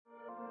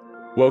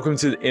Welcome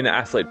to the Inner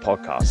Athlete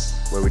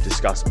Podcast, where we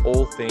discuss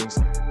all things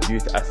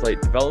youth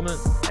athlete development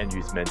and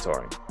youth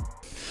mentoring.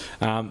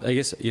 I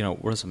guess,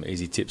 what are some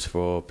easy tips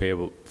for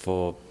people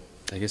for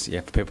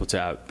people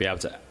to be able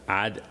to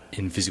add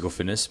in physical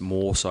fitness,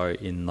 more so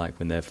in like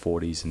when they're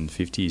 40s and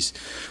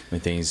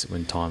 50s,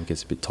 when time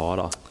gets a bit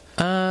tighter?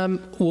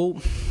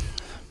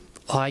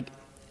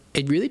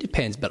 It really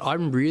depends, but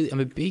I'm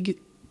a big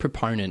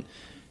proponent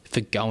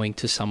for going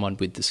to someone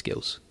with the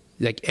skills.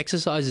 Like,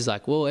 exercise is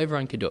like, well,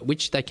 everyone can do it,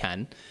 which they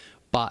can,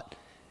 but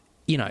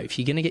if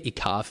you're going to get your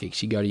car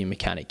fixed, you go to your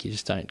mechanic. You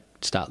just don't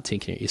start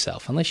tinkering it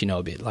yourself, unless you know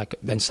a bit.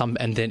 And some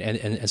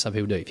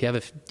people do. If you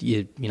have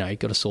you've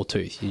got a sore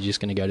tooth, you're just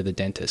going to go to the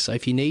dentist. So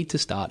if you need to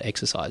start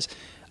exercise,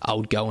 I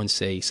would go and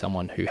see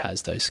someone who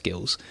has those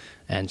skills.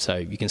 And so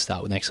you can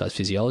start with an exercise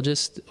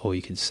physiologist, or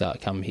you could see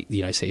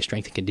a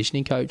strength and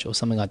conditioning coach or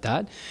something like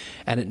that.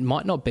 And it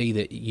might not be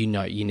that you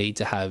need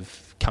to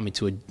have come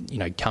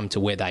to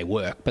where they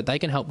work, but they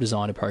can help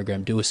design a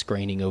program, do a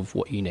screening of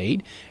what you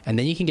need, and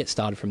then you can get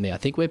started from there. I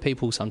think where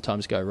people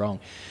sometimes go wrong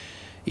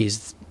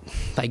is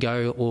they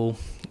go, well,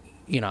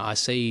 I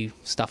see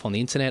stuff on the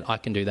internet, I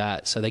can do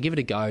that. So they give it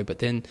a go, but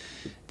then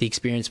the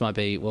experience might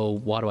be, well,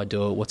 why do I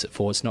do it? What's it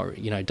for? It's not,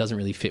 it doesn't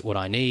really fit what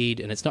I need,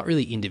 and it's not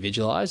really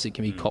individualized. It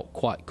can be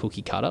quite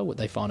cookie cutter, what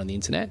they find on the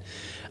internet.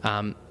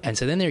 And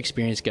so then their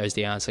experience goes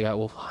down. So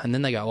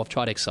they go, I've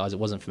tried exercise, it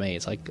wasn't for me.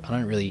 It's like, I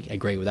don't really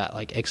agree with that.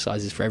 Like,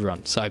 exercise is for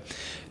everyone. So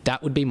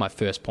that would be my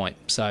first point.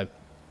 So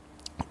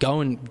go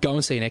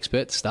and see an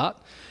expert to start.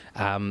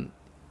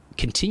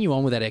 Continue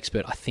on with that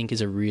expert, I think,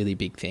 is a really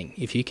big thing.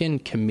 If you can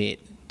commit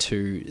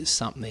to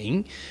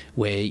something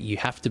where you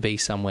have to be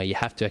somewhere, you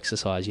have to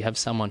exercise, you have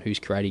someone who's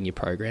creating your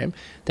program,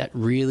 that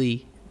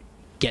really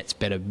gets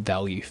better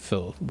value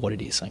for what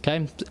it is,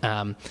 okay?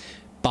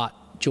 But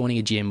joining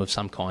a gym of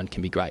some kind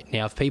can be great.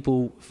 Now, if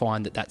people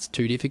find that that's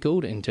too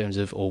difficult in terms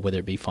of, or whether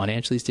it be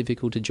financially it's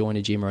difficult to join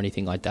a gym or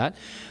anything like that,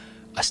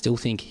 I still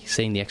think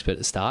seeing the expert at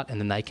the start, and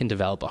then they can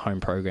develop a home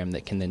program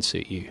that can then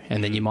suit you.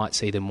 And then you might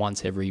see them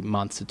once every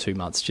month to 2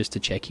 months just to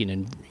check in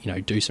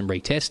and, do some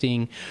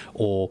retesting,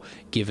 or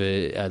give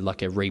a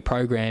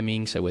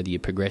reprogramming. So whether you're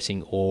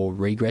progressing or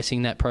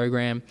regressing that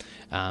program.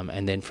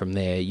 And then from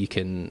there you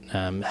can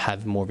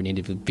have more of an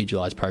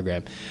individualized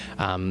program.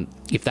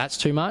 If that's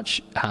too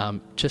much,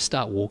 just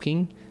start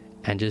walking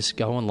and just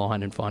go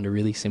online and find a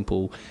really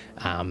simple,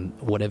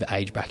 whatever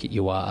age bracket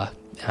you are,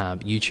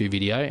 YouTube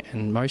video,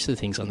 and most of the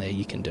things on there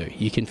you can do.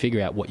 You can figure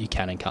out what you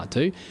can and can't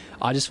do.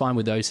 I just find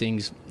with those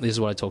things, this is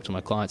what I talk to my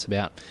clients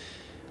about.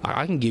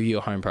 I can give you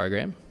a home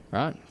program,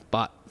 right?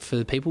 But for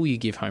the people you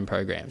give home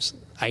programs,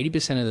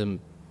 80% of them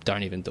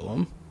don't even do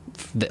them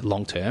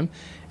long term,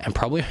 and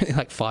probably only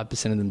like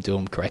 5% of them do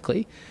them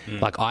correctly.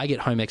 Like, I get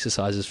home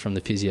exercises from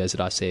the physios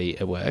that I see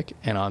at work,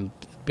 and I'm,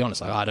 be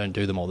honest, I don't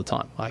do them all the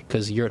time,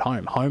 because you're at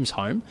home. Home's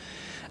home.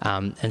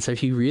 And so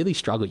if you really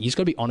struggle, you just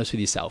got to be honest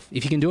with yourself.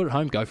 If you can do it at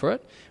home, go for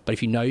it. But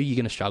if you know you're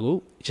going to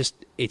struggle,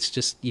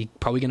 you're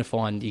probably going to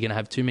find you're going to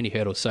have too many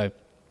hurdles. So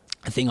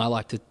a thing I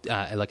like to,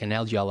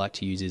 analogy I like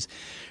to use is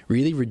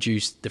really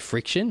reduce the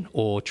friction,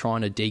 or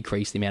trying to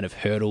decrease the amount of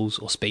hurdles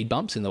or speed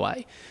bumps in the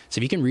way. So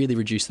if you can really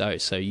reduce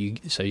those, so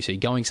you're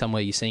going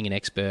somewhere, you're seeing an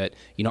expert,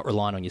 you're not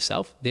relying on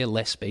yourself, they're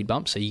less speed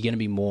bumps, so you're going to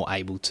be more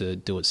able to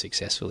do it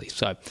successfully.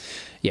 So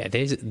yeah,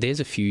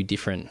 there's a few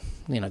different,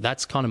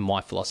 that's kind of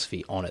my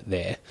philosophy on it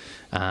there.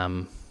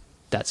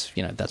 That's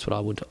what I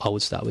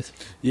would start with.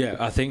 Yeah,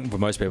 I think for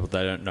most people,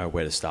 they don't know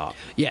where to start.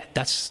 Yeah,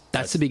 that's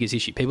the biggest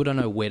issue. People don't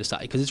know where to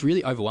start, because it's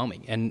really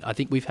overwhelming. And I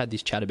think we've had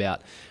this chat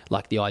about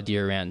like the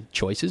idea around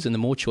choices, and the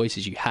more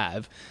choices you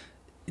have,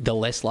 the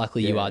less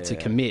likely you are to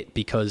commit,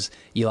 because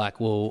you're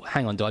like, well,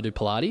 hang on, do I do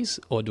Pilates,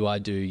 or do I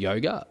do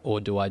yoga, or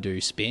do I do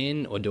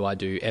spin, or do I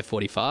do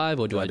F45,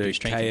 or do I do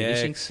strength and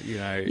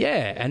conditioning?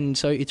 Yeah, and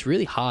so it's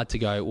really hard to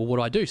go, well, what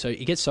do I do? So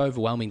it gets so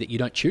overwhelming that you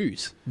don't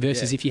choose,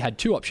 versus if you had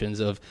two options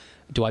of,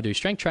 do I do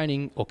strength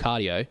training or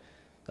cardio?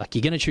 Like,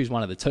 you're going to choose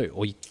one of the two,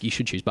 or you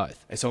should choose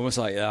both. It's almost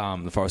like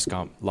the Forrest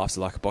Gump, life's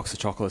like a box of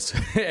chocolates.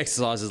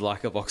 Exercise is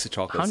like a box of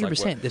chocolates.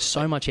 100%. There's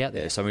so much out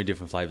there. There's so many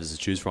different flavours to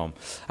choose from.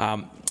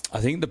 I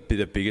think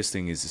the biggest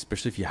thing is,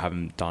 especially if you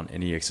haven't done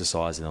any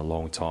exercise in a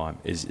long time,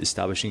 is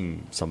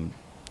establishing some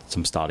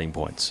starting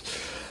points.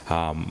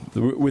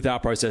 With our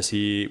process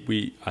here,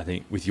 I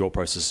think with your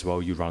process as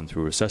well, you run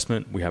through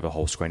assessment. We have a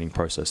whole screening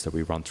process that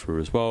we run through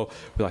as well.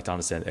 We like to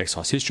understand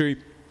exercise history.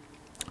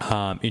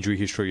 Injury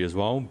history as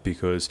well,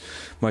 because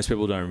most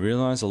people don't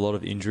realise a lot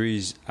of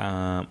injuries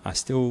are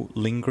still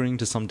lingering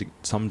to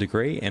some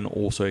degree, and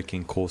also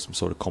can cause some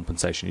sort of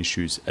compensation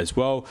issues as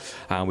well,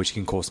 which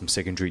can cause some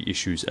secondary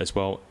issues as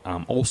well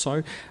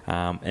also.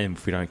 And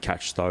if we don't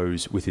catch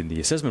those within the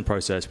assessment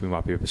process, we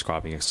might be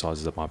prescribing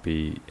exercises that might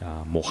be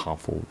more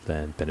harmful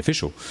than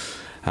beneficial.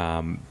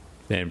 And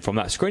from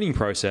that screening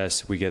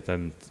process, we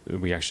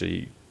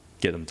actually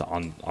get them to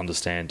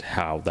understand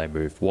how they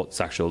move,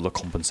 what's actually the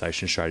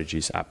compensation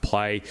strategies at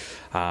play,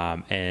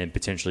 and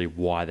potentially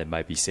why they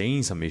may be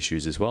seeing some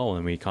issues as well.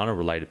 And we kind of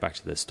relate it back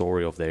to the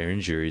story of their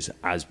injuries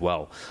as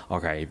well.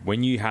 Okay,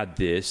 when you had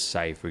this,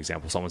 say for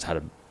example, someone's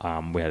had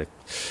we had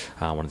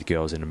one of the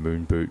girls in a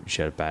moon boot.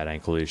 She had a bad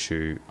ankle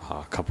issue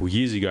a couple of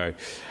years ago.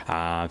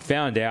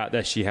 Found out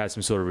that she had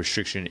some sort of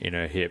restriction in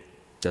her hip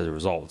as a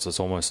result. So it's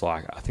almost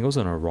like, I think it was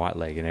on her right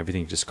leg, and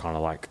everything just kind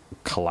of like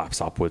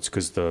collapsed upwards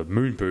because the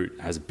moon boot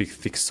has a big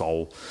thick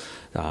sole.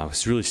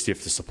 It's really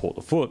stiff to support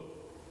the foot.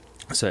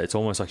 So it's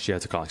almost like she had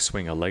to kind of like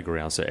swing her leg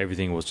around. So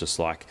everything was just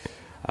like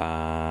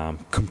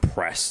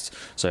compressed.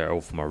 So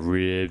all from her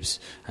ribs,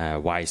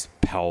 waist,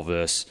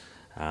 pelvis,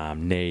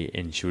 knee,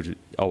 and she would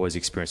always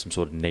experience some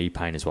sort of knee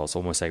pain as well. So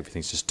almost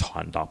everything's just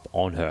tightened up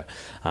on her,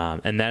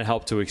 and that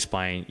helped to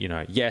explain,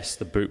 yes,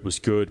 the boot was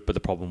good, but the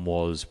problem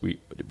was we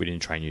didn't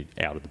train you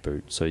out of the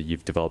boot, so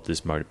you've developed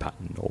this motor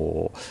pattern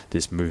or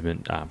this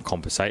movement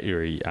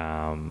compensation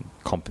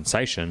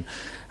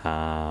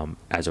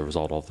as a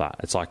result of that.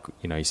 It's like,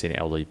 you see an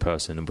elderly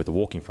person with the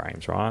walking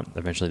frames, right?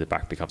 Eventually the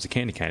back becomes a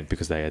candy cane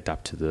because they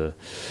adapt to the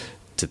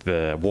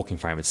walking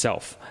frame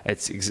itself.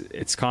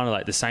 It's kind of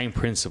like the same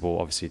principle,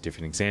 obviously a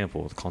different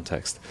example, the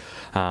context.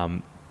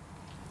 And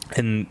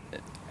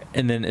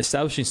then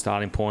establishing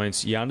starting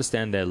points, you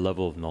understand their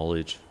level of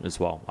knowledge as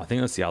well. I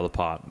think that's the other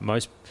part.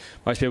 Most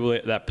people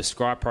that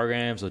prescribe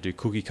programs or do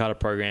cookie cutter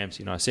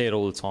programs, I see it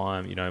all the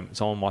time.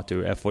 Someone might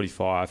do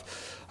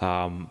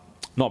F45,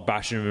 not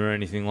bashing them or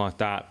anything like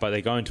that, but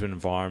they go into an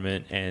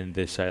environment and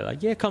they say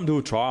like, yeah, come do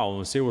a trial and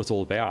we'll see what it's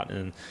all about.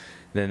 And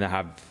then they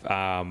have,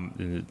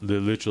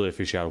 they're literally a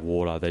fish out of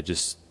water. They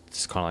just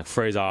kind of like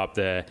freeze up.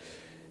 They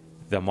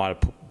might have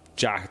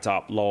jacked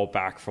up lower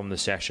back from the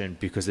session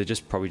because they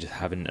probably just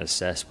haven't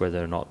assessed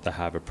whether or not they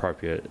have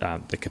appropriate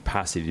the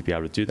capacity to be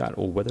able to do that,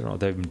 or whether or not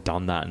they've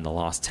done that in the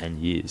last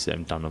 10 years. They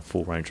haven't done a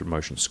full range of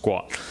motion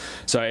squat.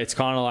 So it's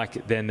kind of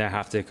like then they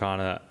have to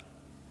kind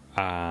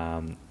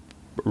of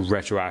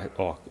retroact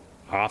or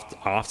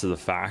after the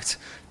fact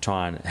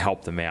try and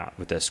help them out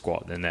with their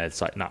squat. And then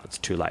it's like, no, it's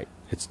too late.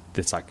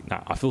 It's like,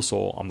 no, I feel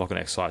sore, I'm not going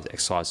to exercise.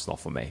 Exercise is not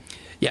for me.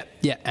 Yeah,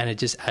 and it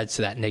just adds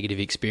to that negative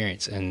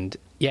experience. And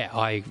yeah,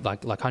 I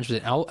like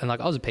 100%. And like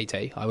I was a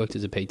PT. I worked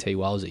as a PT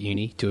while I was at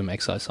uni doing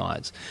exercise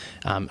science.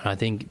 And I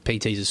think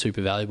PTs are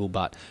super valuable,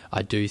 but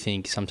I do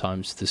think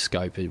sometimes the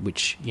scope at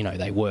which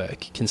they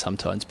work can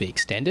sometimes be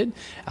extended,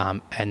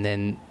 and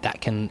then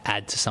that can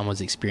add to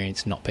someone's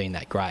experience not being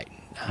that great.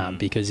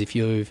 Because if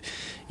you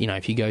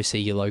go see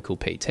your local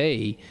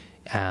PT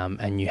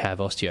and you have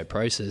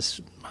osteoporosis,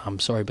 I'm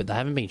sorry, but they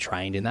haven't been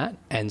trained in that.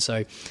 And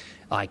so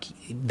like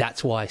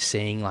that's why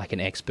seeing like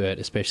an expert,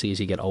 especially as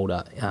you get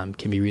older,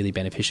 can be really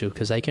beneficial,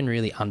 because they can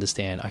really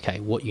understand, okay,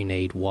 what you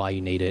need, why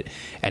you need it,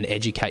 and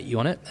educate you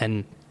on it.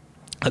 And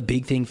a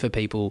big thing for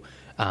people,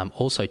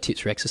 also tips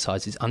for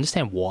exercise, is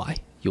understand why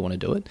you want to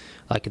do it.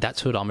 Like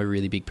that's what I'm a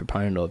really big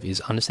proponent of,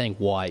 is understanding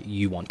why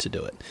you want to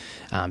do it.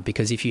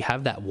 Because if you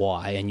have that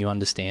why and you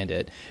understand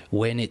it,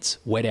 when it's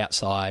wet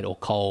outside or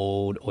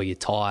cold or you're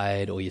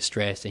tired or you're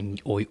stressed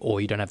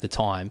or you don't have the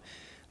time,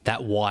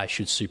 that why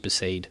should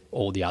supersede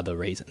all the other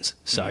reasons.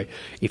 So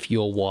if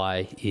your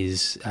why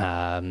is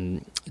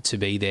to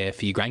be there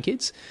for your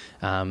grandkids,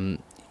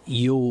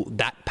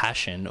 that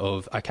passion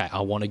of, okay,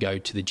 I want to go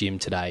to the gym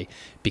today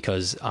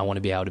because I want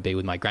to be able to be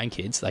with my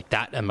grandkids, like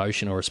that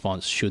emotional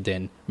response should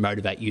then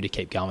motivate you to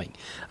keep going.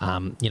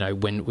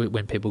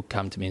 When people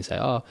come to me and say,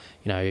 I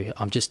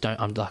just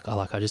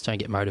don't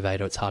get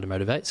motivated, or it's hard to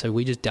motivate. So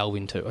we just delve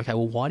into, okay,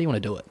 well, why do you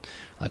want to do it?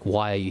 Like,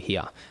 why are you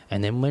here?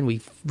 And then when we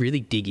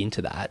really dig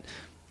into that,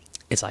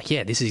 it's like,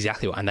 yeah, this is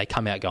exactly what, and they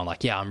come out going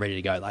like, yeah, I'm ready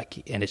to go.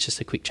 Like, and it's just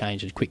a quick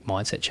change, a quick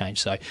mindset change.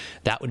 So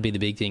that would be the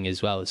big thing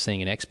as well, as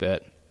seeing an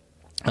expert.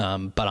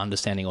 But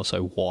understanding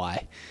also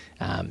why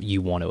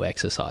you want to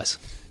exercise.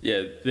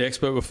 Yeah, the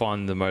expert will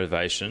find the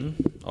motivation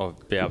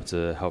of be able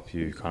to help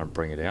you kind of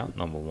bring it out,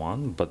 number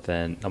one. But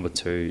then number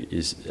two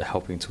is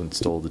helping to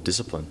install the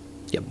discipline.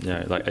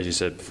 Yep. Like as you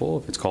said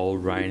before, if it's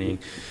cold, raining.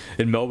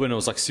 In Melbourne, it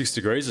was like 6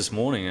 degrees this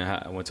morning.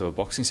 I went to a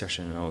boxing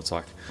session and I was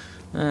like,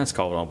 it's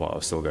cold, but I'll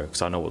still go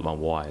because I know what my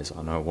why is.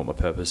 I know what my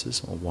purpose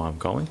is or why I'm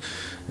going.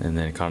 And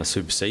then it kind of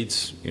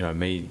supersedes,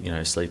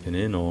 me, sleeping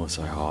in, or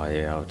say,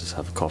 I'll just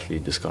have a coffee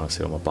and just kind of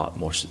sit on my butt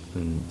and watch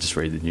and just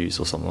read the news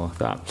or something like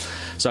that.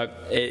 So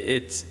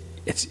it's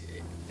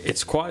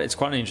quite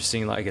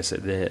interesting. Like I guess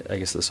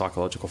the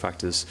psychological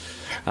factors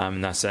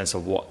in that sense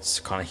of what's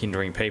kind of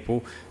hindering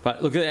people.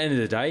 But look, at the end of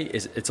the day,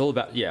 it's all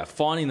about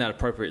finding that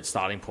appropriate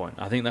starting point.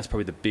 I think that's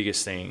probably the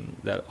biggest thing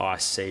that I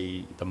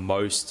see the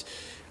most.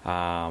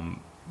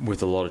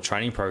 With a lot of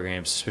training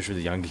programs, especially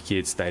with the younger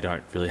kids, they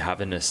don't really have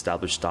an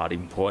established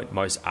starting point.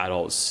 Most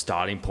adults'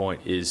 starting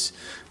point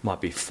might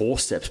be 4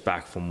 steps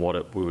back from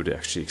what we would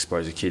actually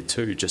expose a kid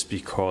to, just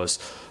because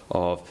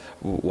of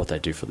what they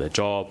do for their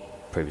job,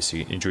 previous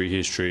injury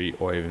history,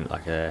 or even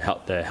like their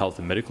health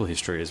and medical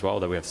history as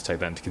well, that we have to take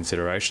that into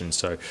consideration.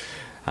 So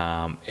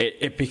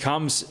it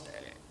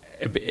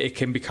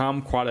can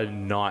become quite a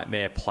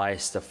nightmare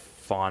place to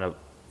find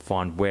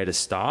find where to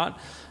start,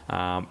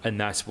 and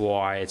that's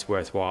why it's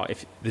worthwhile.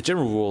 If the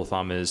general rule of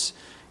thumb is,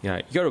 you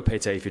go to a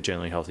PT if you're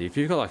generally healthy. If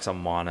you've got like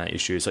some minor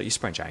issues, like you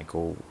sprained your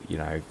ankle,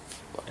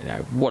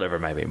 whatever it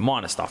may be,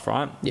 minor stuff,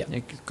 right? Yeah.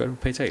 Go to a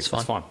PT. It's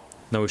fine.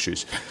 No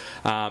issues.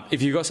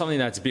 If you've got something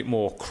that's a bit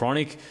more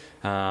chronic,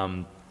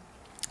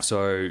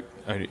 so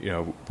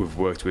we've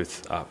worked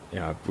with,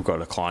 we've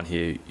got a client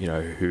here,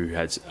 who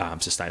had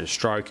sustained a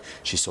stroke.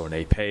 She saw an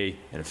EP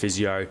and a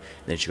physio, and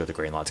then she got the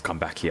green light to come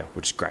back here,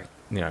 which is great.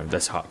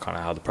 That's kind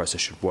of how the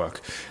process should work.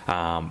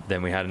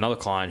 Then we had another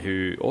client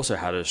who also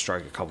had a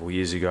stroke a couple of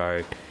years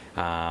ago,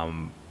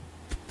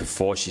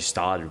 before she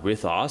started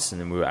with us,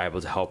 and then we were able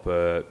to help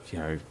her,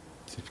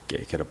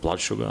 get her blood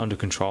sugar under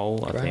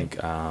control. I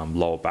think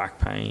lower back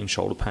pain,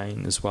 shoulder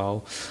pain as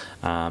well,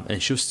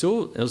 and she was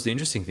still. It was the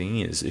interesting thing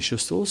is she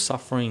was still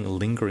suffering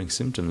lingering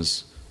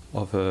symptoms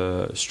of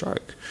her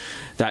stroke.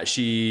 That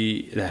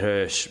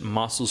her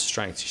muscle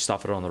strength, she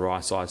suffered on the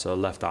right side, so her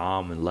left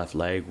arm and left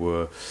leg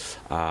were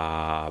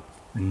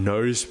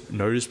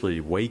noticeably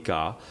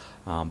weaker.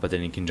 But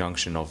then in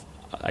conjunction of,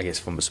 I guess,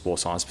 from a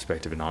sports science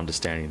perspective and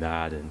understanding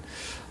that, and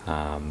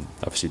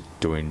obviously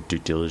doing due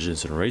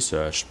diligence and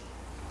research,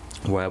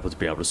 we're able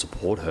to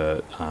support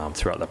her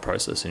throughout that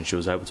process, and she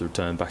was able to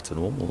return back to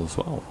normal as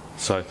well.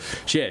 So,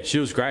 she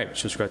was great.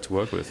 She was great to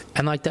work with.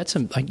 And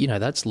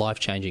that's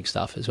life-changing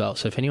stuff as well.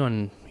 So if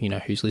anyone,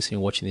 who's listening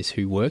or watching this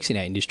who works in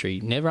our industry,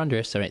 never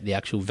underestimate the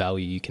actual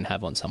value you can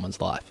have on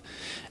someone's life.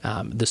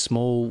 The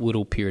small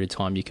little period of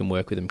time you can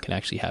work with them can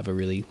actually have a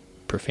really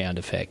profound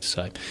effect.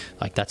 So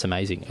that's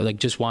amazing.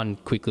 Just one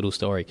quick little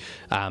story.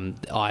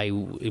 I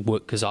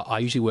work, because I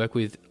usually work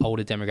with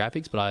older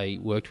demographics, but I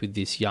worked with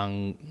this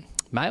young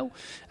male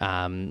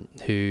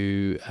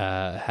who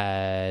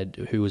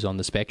was on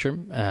the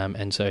spectrum,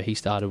 and so he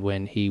started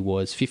when he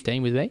was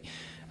 15 with me,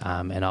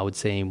 and I would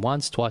see him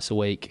twice a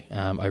week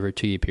over a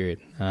 2-year period.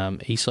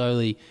 He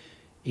slowly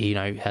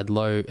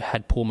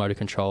had poor motor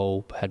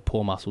control, had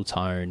poor muscle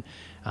tone.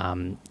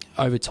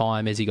 Over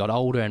time, as he got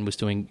older and was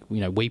doing,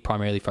 we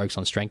primarily focus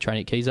on strength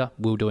training at Keizer.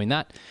 We were doing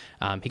that.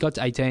 He got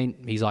to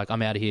 18. He's like,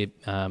 I'm out of here.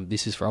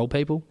 This is for old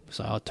people.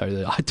 So I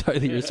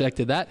totally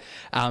respected that.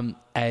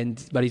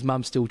 But his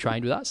mum still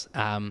trained with us.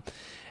 And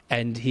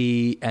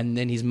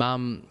then his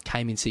mum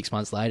came in 6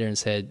 months later and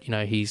said,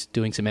 he's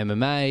doing some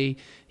MMA.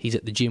 He's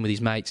at the gym with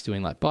his mates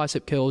doing like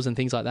bicep curls and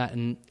things like that.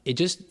 And it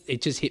just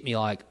hit me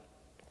like,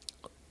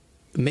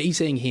 me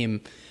seeing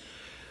him,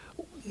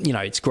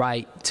 it's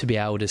great to be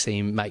able to see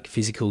him make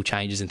physical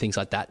changes and things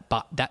like that.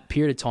 But that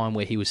period of time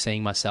where he was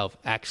seeing myself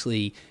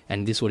actually,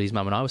 and this is what his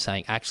mum and I were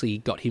saying, actually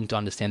got him to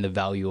understand the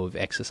value of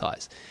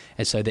exercise.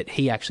 And so that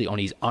he actually on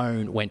his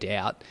own went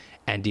out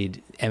and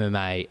did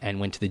MMA and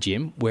went to the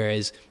gym.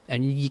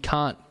 And you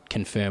can't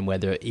confirm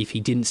whether if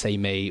he didn't see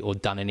me or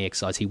done any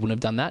exercise, he wouldn't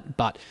have done that.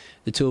 But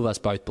the two of us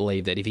both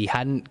believe that if he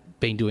hadn't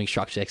been doing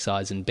structured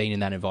exercise and been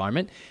in that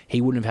environment, he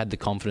wouldn't have had the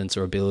confidence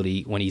or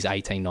ability when he's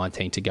 18,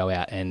 19 to go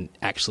out and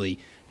actually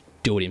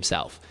do it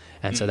himself.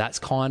 And so that's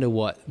kind of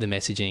what the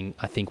messaging,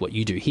 I think what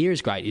you do here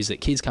is great, is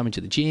that kids come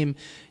into the gym,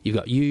 you've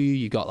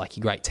got like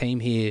your great team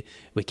here,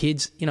 where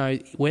kids,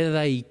 whether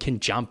they can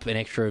jump an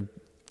extra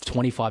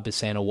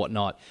 25% or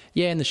whatnot,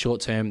 in the short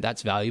term,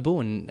 that's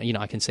valuable. And,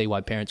 I can see why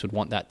parents would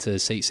want that to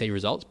see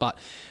results, but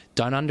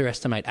don't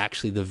underestimate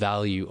actually the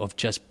value of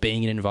just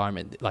being in an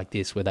environment like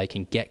this where they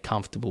can get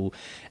comfortable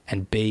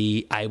and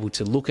be able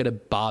to look at a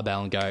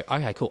barbell and go,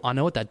 okay, cool, I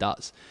know what that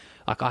does.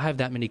 Like, I have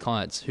that many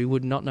clients who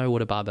would not know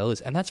what a barbell is,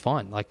 and that's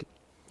fine. Like,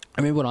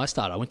 I remember when I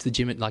started, I went to the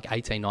gym at like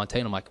 18,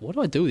 19. I'm like, what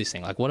do I do with this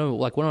thing? What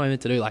am I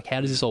meant to do? Like, how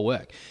does this all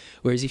work?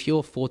 Whereas if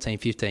you're 14,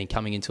 15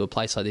 coming into a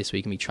place like this where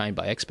you can be trained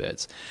by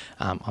experts,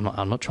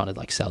 I'm not trying to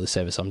like sell the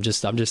service. I'm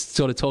just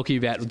sort of talking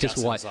about just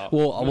why.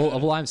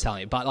 Well, I'm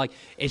selling it, but like,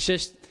 it's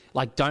just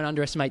like, don't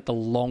underestimate the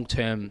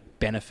long-term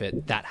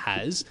benefit that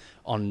has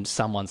on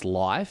someone's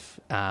life,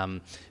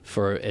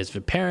 as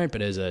a parent,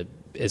 but as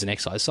an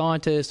exercise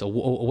scientist or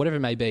whatever it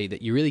may be,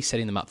 that you're really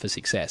setting them up for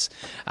success.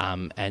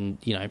 And,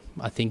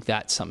 I think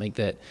that's something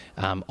that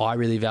I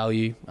really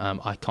value.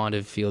 I kind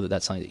of feel that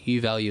that's something that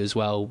you value as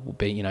well,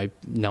 being,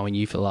 knowing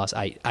you for the last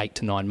 8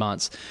 to 9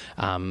 months.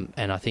 And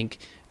I think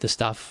the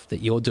stuff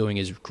that you're doing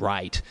is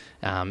great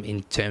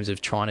in terms of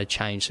trying to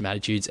change some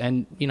attitudes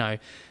and,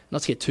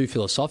 not to get too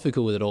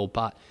philosophical with it all,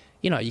 but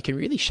you can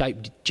really shape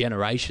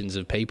generations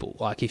of people.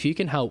 Like, if you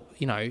can help,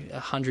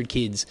 100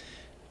 kids,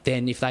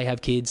 then if they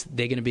have kids,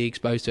 they're going to be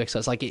exposed to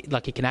exercise.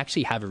 It can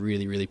actually have a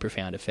really, really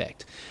profound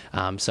effect.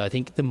 So I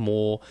think the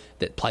more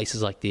that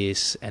places like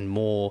this and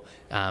more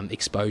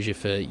exposure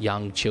for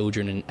young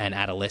children and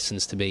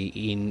adolescents to be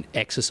in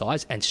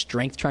exercise and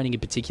strength training in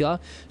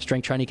particular.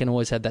 Strength training can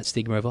always have that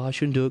stigma of, I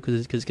shouldn't do it because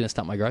it's going to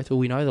stunt my growth. Well,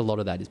 we know that a lot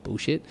of that is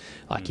bullshit.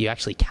 You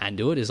actually can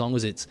do it as long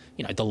as it's,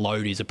 the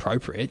load is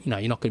appropriate.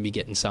 You're not going to be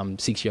getting some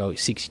 6-year-old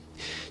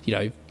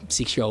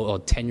or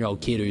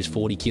 10-year-old kid who's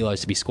 40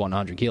 kilos to be squatting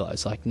 100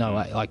 kilos. Like, no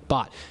way.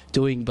 But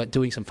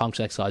doing some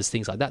functional exercise,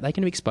 things like that, they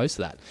can be exposed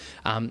to that.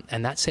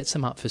 And that sets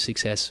them up for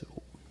success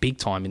big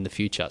time in the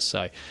future.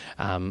 So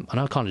I know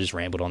I kind of just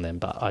rambled on them,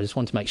 but I just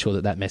wanted to make sure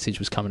that message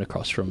was coming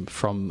across from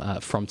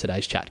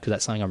today's chat, because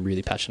that's something I'm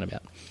really passionate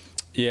about.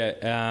 Yeah,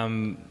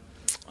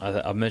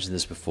 I've mentioned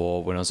this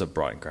before. When I was at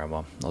Brighton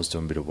Grammar, I was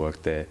doing a bit of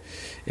work there,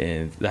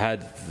 and they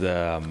had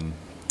the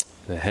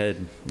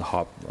head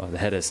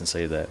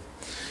SNC there.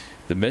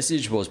 The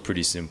message was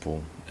pretty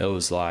simple. It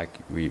was like,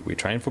 we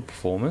train for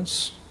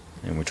performance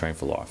and we train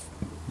for life.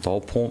 The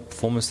whole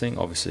performance thing,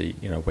 obviously,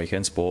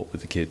 weekend sport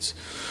with the kids,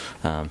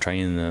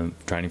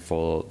 training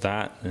for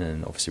that, and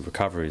then obviously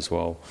recovery as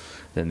well.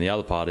 Then the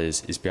other part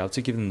is be able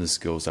to give them the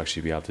skills to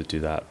actually be able to do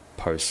that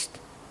post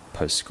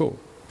school.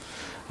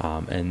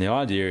 And the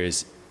idea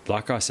is,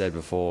 like I said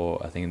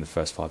before, I think in the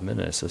first 5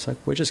 minutes, it's like,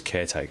 we're just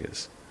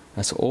caretakers.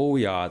 That's all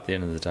we are at the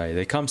end of the day.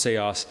 They come see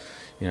us,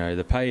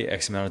 they pay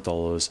X amount of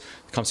dollars,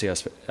 come see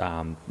us,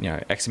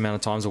 X amount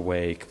of times a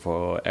week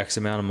for X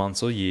amount of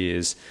months or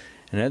years.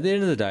 And at the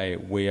end of the day,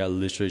 we are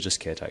literally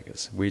just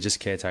caretakers. We're just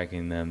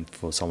caretaking them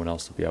for someone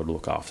else to be able to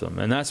look after them.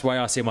 And that's the way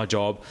I see my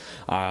job.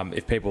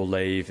 If people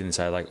leave and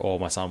say, like, oh,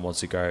 my son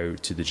wants to go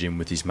to the gym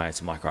with his mates,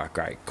 I'm like, all right,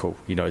 great, cool.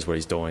 He knows what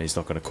he's doing. He's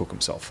not going to cook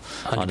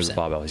himself 100%. under the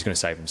barbell. He's going to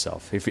save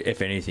himself.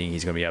 If anything,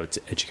 he's going to be able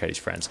to educate his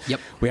friends.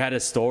 Yep. We had a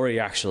story,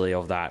 actually,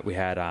 of that. We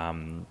had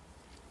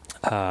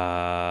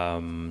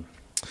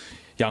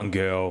young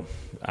girl.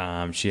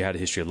 She had a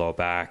history of lower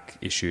back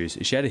issues.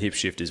 She had a hip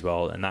shift as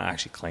well, and that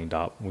actually cleaned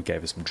up. We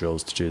gave her some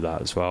drills to do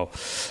that as well.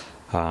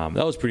 That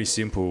was pretty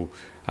simple.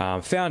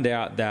 Found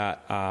out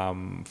that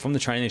from the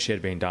training she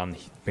had been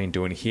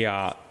doing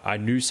here, I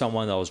knew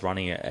someone that was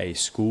running a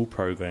school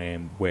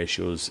program where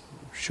she was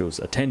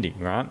attending,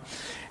 right?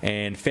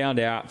 And found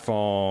out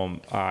from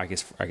I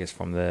guess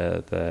from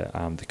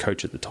the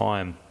coach at the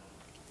time,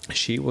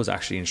 she was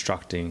actually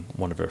instructing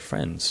one of her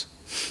friends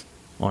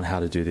on how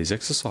to do these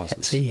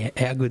exercises. See,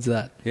 how good's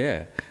that?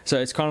 Yeah. So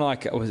it's kind of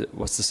like,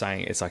 what's the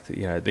saying? It's like,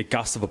 the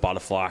gust of a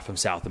butterfly from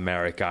South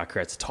America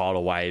creates a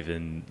tidal wave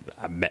in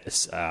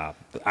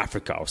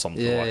Africa or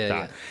something like that.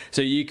 Yeah.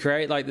 So you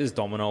create like this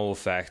domino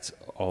effect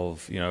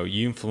of,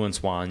 you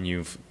influence one,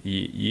 you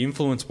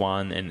influence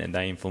one and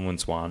they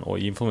influence one, or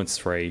you influence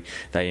three,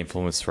 they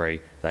influence three,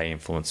 they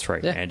influence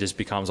three. Yeah. And it just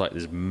becomes like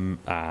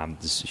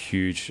this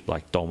huge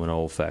like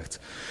domino effect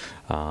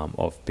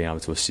of being able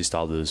to assist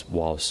others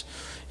whilst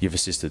you've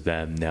assisted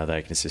them. Now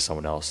they can assist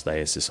someone else,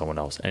 they assist someone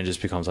else, and it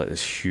just becomes like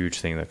this huge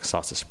thing that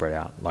starts to spread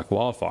out like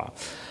wildfire.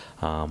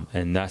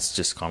 And that's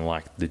just kind of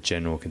like the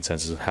general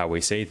consensus of how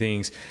we see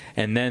things,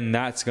 and then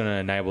that's going to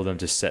enable them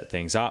to set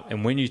things up.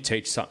 And when you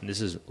teach something, this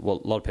is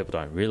what a lot of people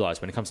don't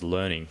realize when it comes to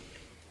learning.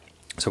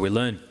 So we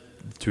learn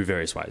through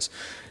various ways.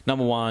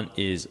 Number one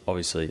is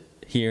obviously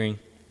hearing,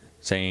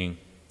 seeing,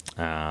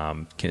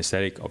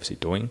 kinesthetic, obviously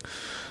doing.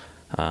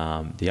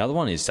 The other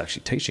one is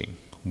actually teaching.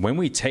 When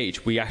we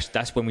teach,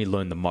 that's when we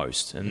learn the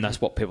most, and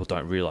that's what people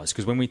don't realize.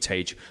 Because when we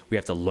teach, we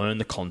have to learn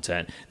the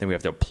content, then we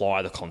have to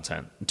apply the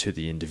content to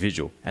the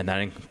individual, and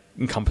that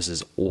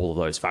encompasses all of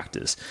those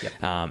factors. Yep.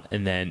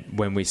 And then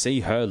when we see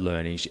her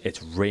learning,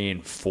 it's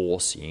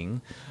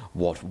reinforcing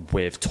what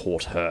we've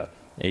taught her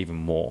even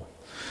more.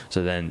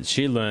 So then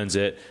she learns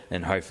it,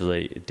 and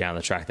hopefully down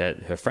the track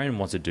that her friend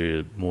wants to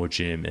do more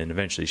gym, and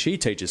eventually she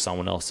teaches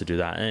someone else to do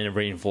that, and it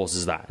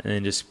reinforces that,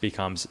 and it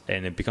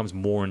becomes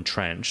more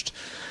entrenched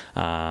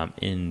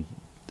in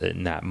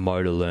that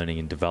motor learning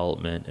and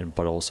development,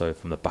 but also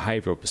from the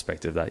behavioural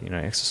perspective that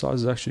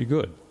exercise is actually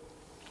good.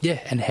 Yeah,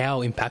 and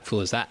how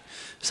impactful is that?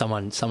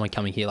 Someone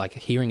coming here, like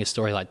hearing a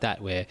story like that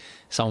where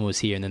someone was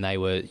here and then they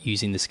were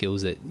using the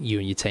skills that you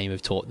and your team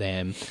have taught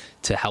them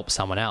to help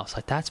someone else.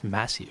 Like, that's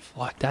massive.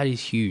 Like, that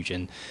is huge.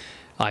 And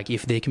like,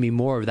 if there can be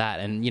more of that,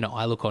 and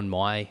I look on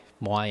my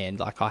end,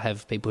 like I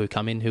have people who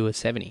come in who are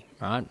 70,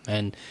 right?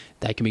 And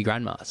they can be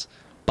grandmas,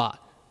 but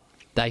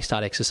they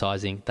start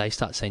exercising, they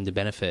start seeing the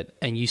benefit,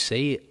 and you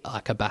see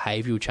like a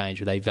behavioural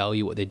change where they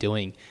value what they're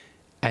doing.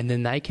 And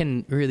then they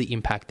can really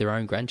impact their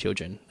own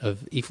grandchildren.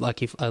 If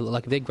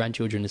their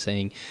grandchildren are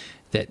seeing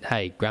that,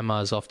 hey,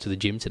 grandma's off to the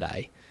gym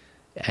today,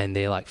 and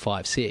they're like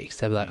 5, 6,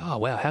 they'll be like, oh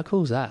wow, how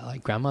cool is that?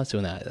 Like, grandma's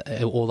doing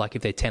that. Or like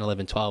if they're 10,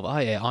 11, 12, oh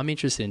yeah, I'm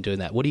interested in doing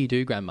that. What do you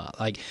do, grandma?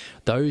 Like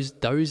those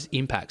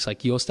impacts.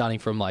 Like, you're starting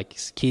from like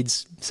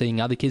kids seeing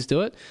other kids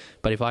do it,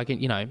 but if I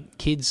can,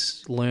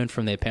 kids learn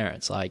from their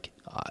parents. Like,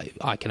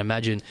 I can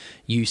imagine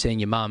you seeing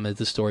your mum, as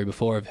the story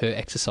before of her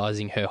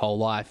exercising her whole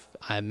life.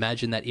 I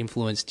imagine that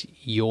influenced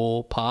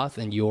your path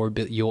and your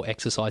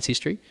exercise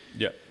history.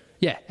 Yeah.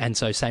 Yeah, and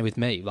so same with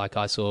me. Like,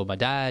 I saw my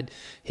dad;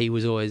 he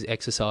was always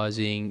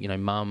exercising.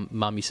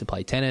 Mum used to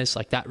play tennis.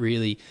 Like, that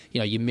really,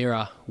 you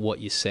mirror what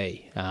you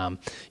see.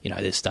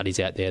 There's studies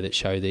out there that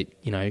show that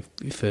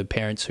for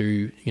parents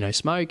who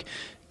smoke,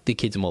 the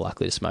kids are more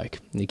likely to smoke.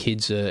 The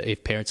kids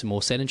if parents are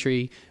more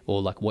sedentary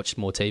or like watch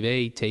more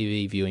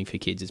TV viewing for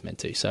kids is meant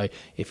to. So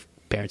if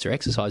parents are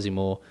exercising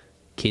more,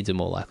 kids are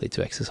more likely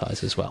to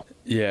exercise as well.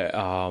 Yeah.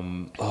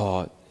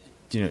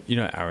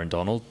 Aaron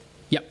Donald?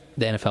 Yep,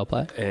 the NFL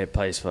player. He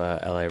plays for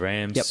LA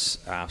Rams.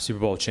 Yep. Super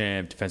Bowl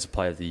champ, defensive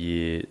player of the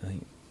year, I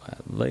think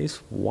at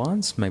least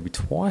once, maybe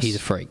twice. He's a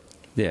freak.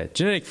 Yeah,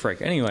 genetic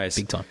freak. Anyways.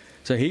 Big time.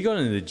 So he got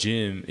into the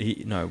gym.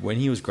 When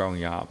he was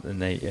growing up,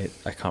 and I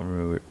can't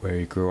remember where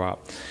he grew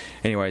up.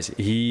 Anyways,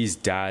 his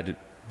dad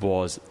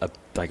was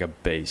like a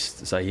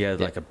beast. So he had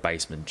like a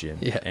basement gym,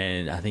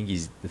 and I think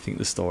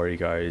the story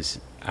goes,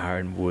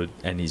 Aaron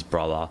and his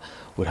brother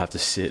would have to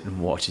sit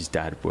and watch his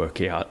dad work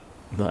out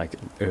like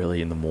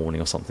early in the morning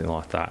or something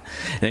like that.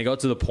 And it got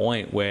to the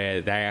point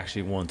where they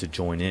actually wanted to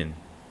join in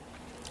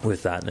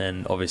with that. And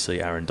then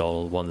obviously Aaron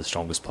Donald, one of the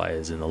strongest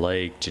players in the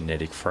league,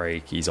 genetic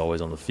freak, he's always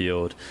on the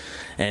field,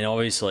 and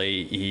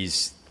obviously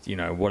he's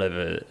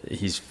whatever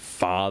his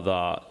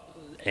father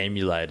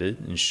emulated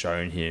and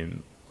shown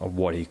him of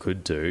what he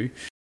could do,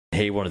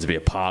 he wanted to be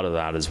a part of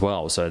that as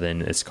well. So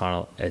then it's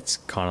kind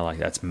of like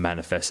that's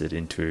manifested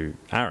into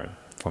Aaron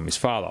from his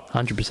father.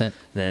 100%.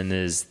 Then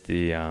there's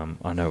the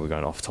I know we're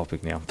going off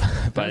topic now,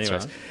 but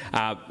anyways,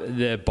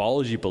 the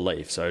biology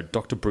belief. So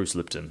Dr. Bruce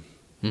Lipton.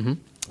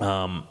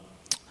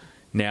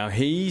 Now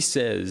he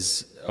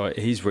says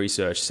his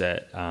research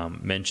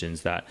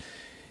mentions that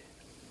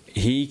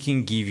he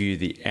can give you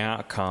the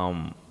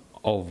outcome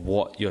of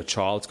what your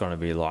child's going to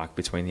be like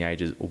between the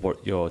ages, or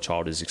what your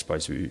child is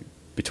exposed to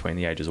between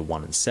the ages of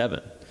 1 and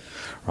 7,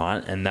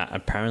 right? And that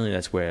apparently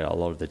that's where a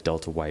lot of the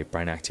delta wave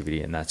brain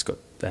activity, and that's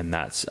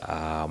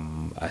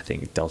I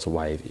think delta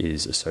wave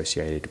is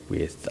associated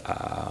with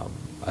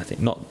I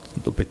think not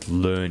with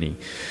learning.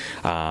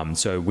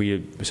 So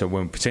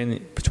when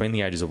between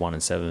the ages of 1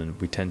 and 7,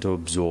 we tend to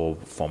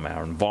absorb from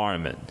our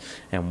environment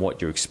and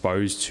what you're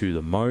exposed to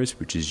the most,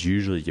 which is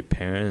usually your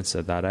parents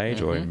at that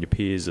age, or even your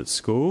peers at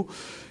school.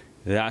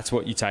 That's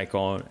what you take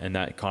on, and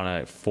that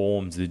kind of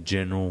forms the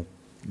general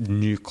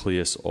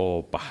nucleus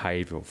or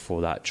behavior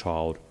for that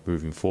child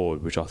moving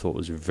forward, which I thought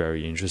was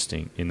very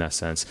interesting in that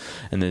sense.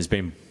 And there's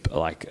been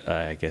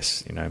I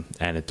guess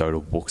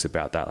anecdotal books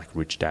about that, like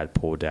Rich Dad,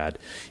 Poor Dad.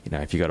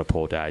 If you got a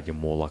poor dad, you're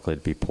more likely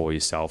to be poor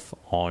yourself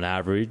on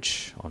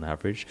average.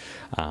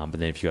 But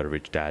then if you got a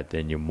rich dad,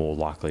 then you're more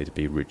likely to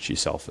be rich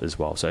yourself as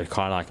well. So it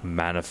kind of like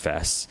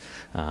manifests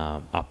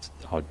up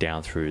or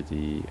down through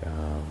the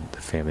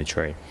family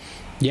tree.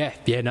 Yeah,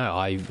 no,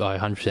 I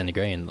 100%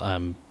 agree, and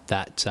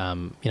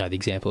the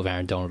example of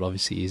Aaron Donald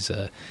obviously is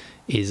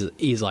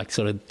like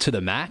sort of to the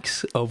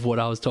max of what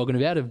I was talking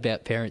about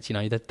parents,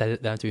 that they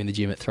don't do in the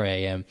gym at 3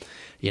 a.m,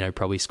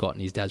 probably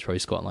squatting. His dad's probably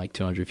squatting like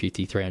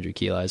 250, 300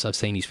 kilos. I've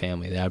seen his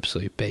family, they're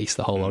absolute beasts,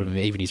 the whole lot of them,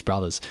 even his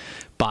brothers.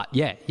 But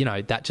yeah,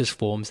 that just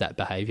forms that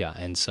behaviour,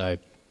 and so.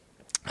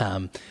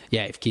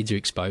 If kids are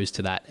exposed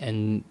to that,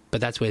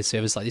 but that's where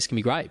service like this can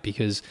be great,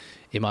 because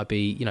it might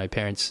be,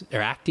 parents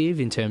are active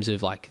in terms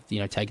of like,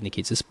 taking the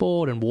kids to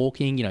sport and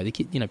walking,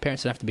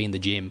 parents don't have to be in the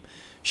gym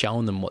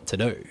showing them what to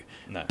do.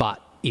 No.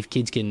 But if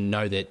kids can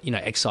know that,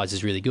 exercise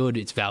is really good,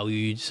 it's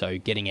valued, so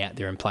getting out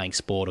there and playing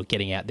sport, or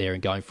getting out there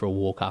and going for a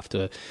walk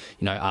after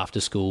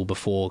school,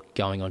 before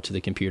going onto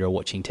the computer or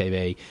watching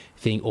TV,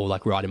 or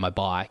like riding my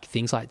bike,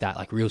 things like that,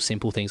 like real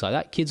simple things like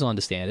that, kids will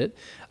understand it.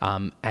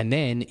 And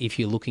then if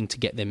you're looking to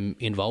get them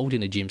involved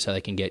in a gym so they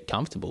can get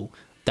comfortable,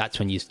 that's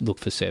when you look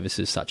for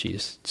services such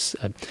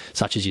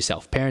as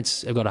yourself.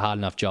 Parents have got a hard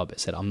enough job. I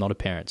said, I'm not a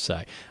parent,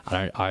 so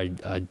I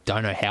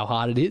don't know how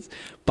hard it is,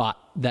 but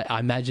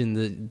I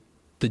imagine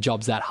the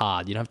job's that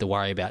hard. You don't have to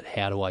worry about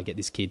how do I get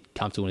this kid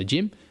comfortable in a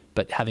gym,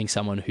 but having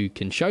someone who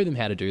can show them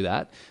how to do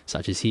that,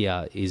 such as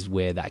here, is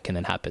where that can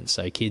then happen.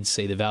 So kids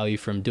see the value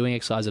from doing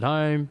exercise at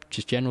home,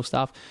 just general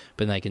stuff,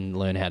 but they can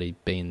learn how to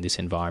be in this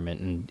environment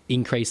and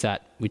increase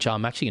that, which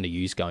I'm actually going to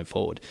use going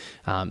forward,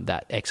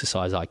 that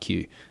exercise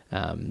IQ,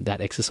 that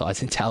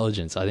exercise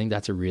intelligence. I think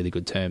that's a really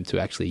good term to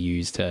actually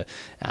use to,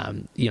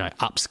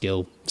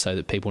 upskill so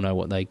that people know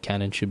what they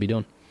can and should be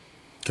doing.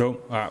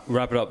 Cool. All right, we'll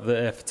wrap it up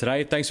there for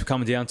today. Thanks for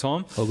coming down,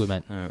 Tom. All good,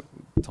 mate.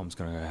 Tom's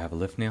going to go have a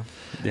lift now.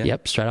 Yeah.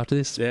 Yep, straight after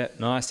this. Yeah,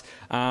 nice.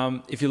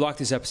 If you like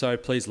this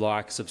episode, please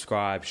like,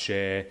 subscribe,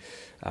 share,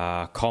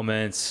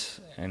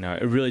 comments.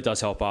 It really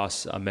does help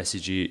us. Our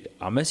message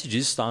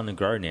is starting to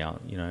grow now.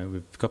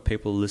 We've got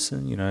people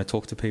listen.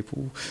 Talk to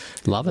people.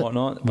 Love it.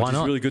 Whatnot? Why which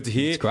not? Is really good to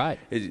hear. It's great.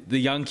 The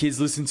young kids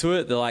listen to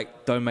it. They're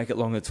like, don't make it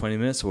longer than 20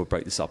 minutes, so we'll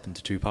break this up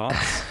into 2 parts.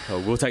 So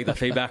we'll take that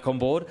feedback on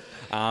board.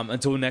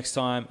 Until next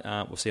time,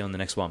 we'll see you on the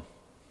next one.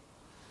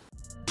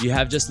 You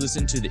have just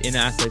listened to the Inner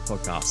Athlete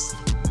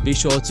Podcast. Be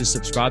sure to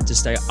subscribe to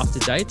stay up to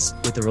date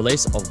with the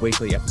release of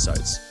weekly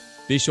episodes.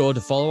 Be sure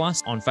to follow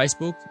us on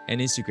Facebook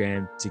and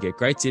Instagram to get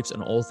great tips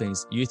on all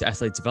things youth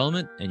athlete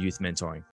development and youth mentoring.